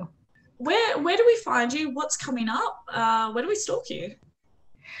 So. Where do we find you? What's coming up? Where do we stalk you?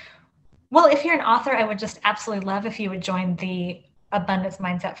 Well, if you're an author, I would just absolutely love if you would join the Abundance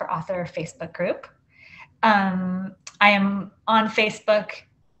Mindset for Author Facebook group. I am on Facebook.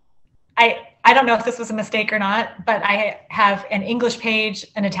 I don't know if this was a mistake or not, but I have an English page,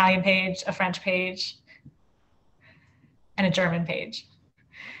 an Italian page, a French page, and a German page.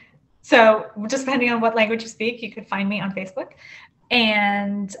 So just depending on what language you speak, you could find me on Facebook.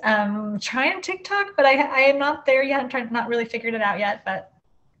 And trying TikTok, but I am not there yet. I'm not really figured it out yet, but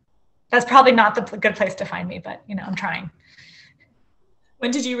that's probably not the good place to find me, but you know, I'm trying. When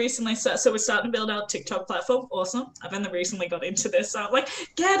did you recently start? So we're starting to build our TikTok platform. Awesome. I've only recently got into this. So I'm like,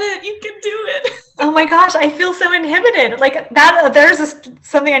 get it, you can do it. Oh my gosh, I feel so inhibited. Like that,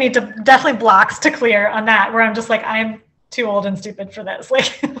 something I need to definitely blocks to clear on that, where I'm just like, I'm too old and stupid for this.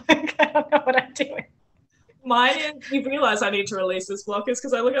 Like I don't know what I'm doing. Mine is, you realize I need to release this block is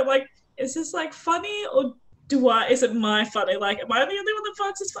because I look at like, is this like funny or is it my funny? Like, am I the only one that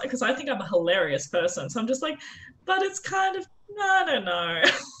finds this funny? Because I think I'm a hilarious person. So I'm just like, but it's kind of, I don't know.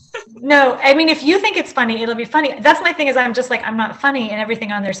 No, I mean, if you think it's funny, it'll be funny. That's my thing is I'm just like, I'm not funny and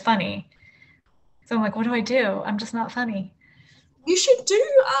everything on there's funny. So I'm like, what do I do? I'm just not funny. You should do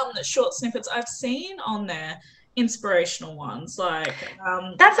short snippets. I've seen on there inspirational ones. Like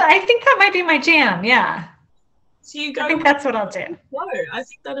I think that might be my jam. Yeah. So you go. I think that's what I'll do. I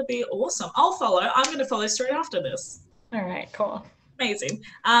think that'd be awesome. I'll follow. I'm going to follow straight after this. All right, cool. Amazing.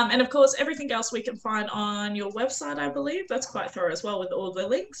 And of course, everything else we can find on your website, I believe. That's quite thorough as well with all the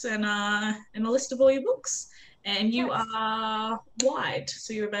links and a list of all your books. And you are wide,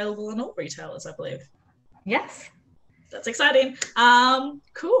 so you're available on all retailers, I believe. Yes. That's exciting.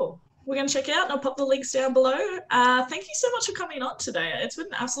 Cool. We're going to check it out and I'll pop the links down below. Thank you so much for coming on today. It's been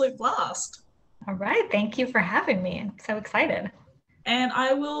an absolute blast. All right. Thank you for having me. I'm so excited. And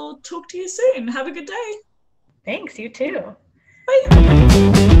I will talk to you soon. Have a good day. Thanks. You too. Bye.